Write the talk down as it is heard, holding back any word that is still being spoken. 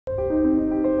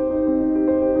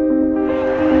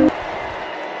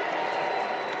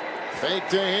Fake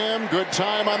to him. Good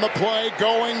time on the play.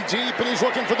 Going deep, and he's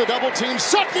looking for the double team.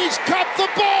 Sutton's got the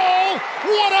ball.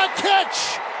 What a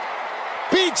catch!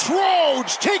 Beats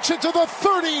Rhodes. Takes it to the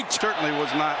 30. Certainly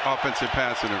was not offensive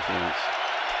pass interference.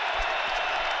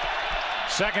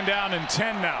 2nd down and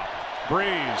 10 now.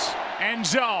 Breeze. End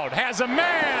zone. Has a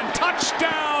man.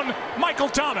 Touchdown, Michael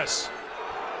Thomas.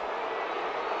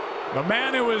 The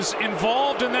man who was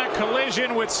involved in that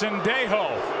collision with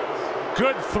Sendejo.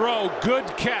 Good throw, good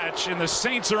catch, and the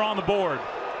Saints are on the board.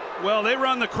 Well, they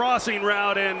run the crossing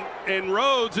route, and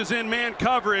Rhodes is in man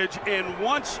coverage, and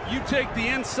once you take the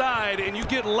inside and you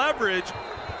get leverage,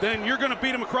 then you're going to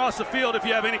beat him across the field if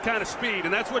you have any kind of speed,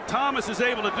 and that's what Thomas is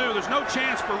able to do. There's no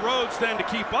chance for Rhodes then to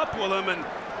keep up with him, and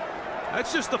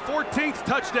that's just the 14th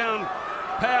touchdown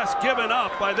pass given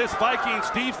up by this Vikings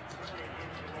defense.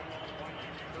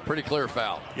 Pretty clear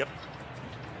foul. Yep.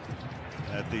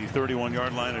 At the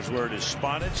 31-yard line is where it is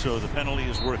spotted, so the penalty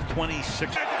is worth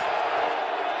 26. Short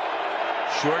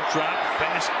drop,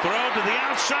 fast throw to the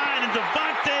outside, and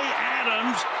Davante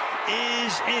Adams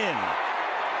is in.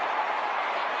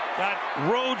 Got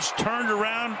Rhodes turned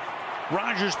around.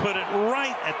 Rodgers put it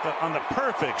right on the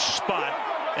perfect spot,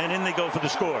 and in they go for the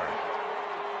score.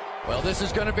 Well, this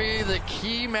is going to be the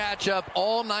key matchup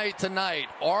all night tonight.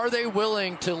 Are they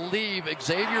willing to leave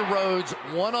Xavier Rhodes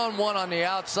one-on-one on the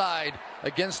outside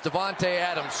against Davante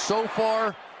Adams? So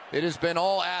far, it has been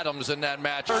all Adams in that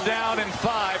match. 3rd down and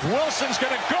 5. Wilson's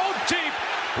going to go deep,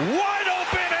 wide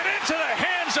open, and into the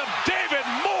hands of David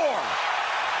Moore.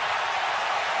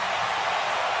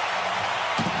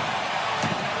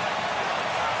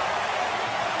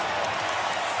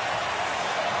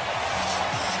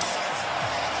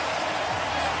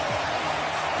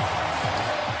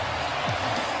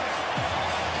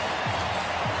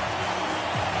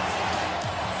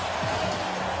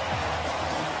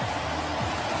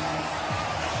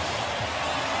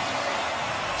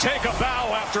 Take a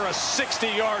bow after a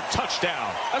 60-yard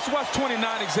touchdown. Let's watch 29,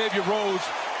 Xavier Rhodes.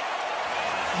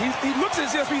 He looks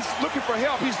as if he's looking for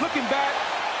help. He's looking back,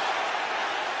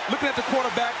 looking at the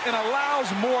quarterback, and allows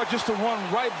Moore just to run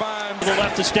right by him. To the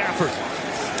left to Stafford,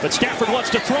 but Stafford wants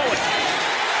to throw it,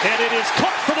 and it is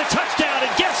caught for the touchdown.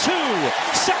 And guess who?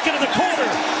 Second of the quarter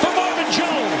for Marvin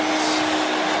Jones.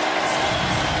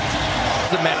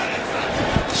 The man.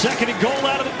 2nd and goal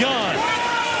out of the gun.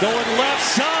 Going left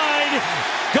side.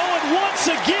 Going once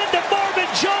again to Marvin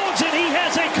Jones, and he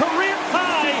has a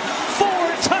career-high 4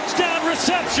 touchdown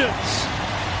receptions.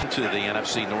 To the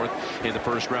NFC North in the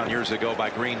 1st round years ago by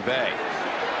Green Bay.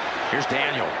 Here's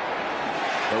Daniel.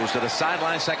 Goes to the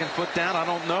sideline, 2nd foot down. I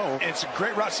don't know. It's a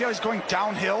great route. See how he's going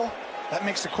downhill? That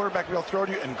makes the quarterback be able to throw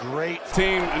to you, and great.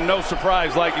 Team, no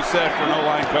surprise, like you said, for no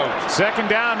line coach. 2nd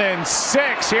down and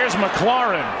 6. Here's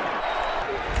McLaurin.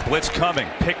 Blitz coming,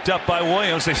 picked up by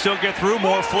Williams. They still get through.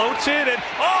 Moore floats in, and a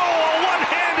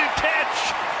one-handed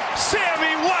catch.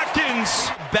 Sammy Watkins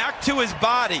back to his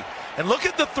body, and look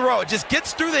at the throw. It just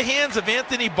gets through the hands of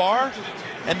Anthony Barr,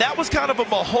 and that was kind of a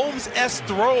Mahomes-esque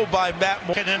throw by Matt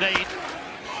Moore. 2nd and 8.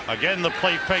 Again, the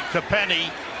play fake to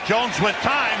Penny. Jones with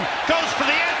time goes for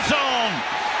the end zone,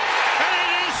 and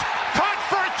it is caught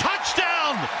for a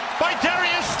touchdown by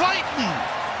Darius Slayton.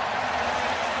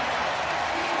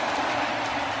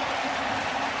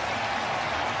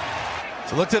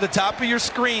 So look to the top of your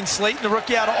screen. Slayton, the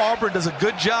rookie out of Auburn, does a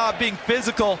good job being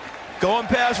physical, going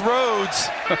past Rhodes.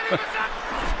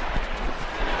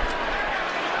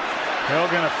 Hill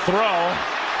going to throw.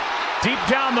 Deep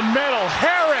down the middle.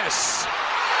 Harris.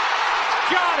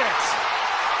 Got it.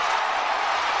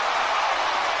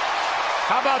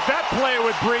 How about that play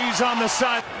with Breeze on the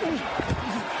side?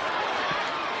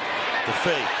 The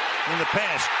fake in the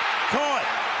pass. Caught.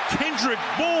 Kendrick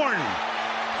Bourne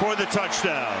for the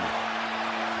touchdown.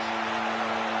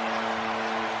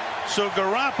 So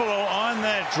Garoppolo on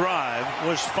that drive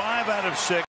was 5 out of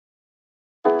 6.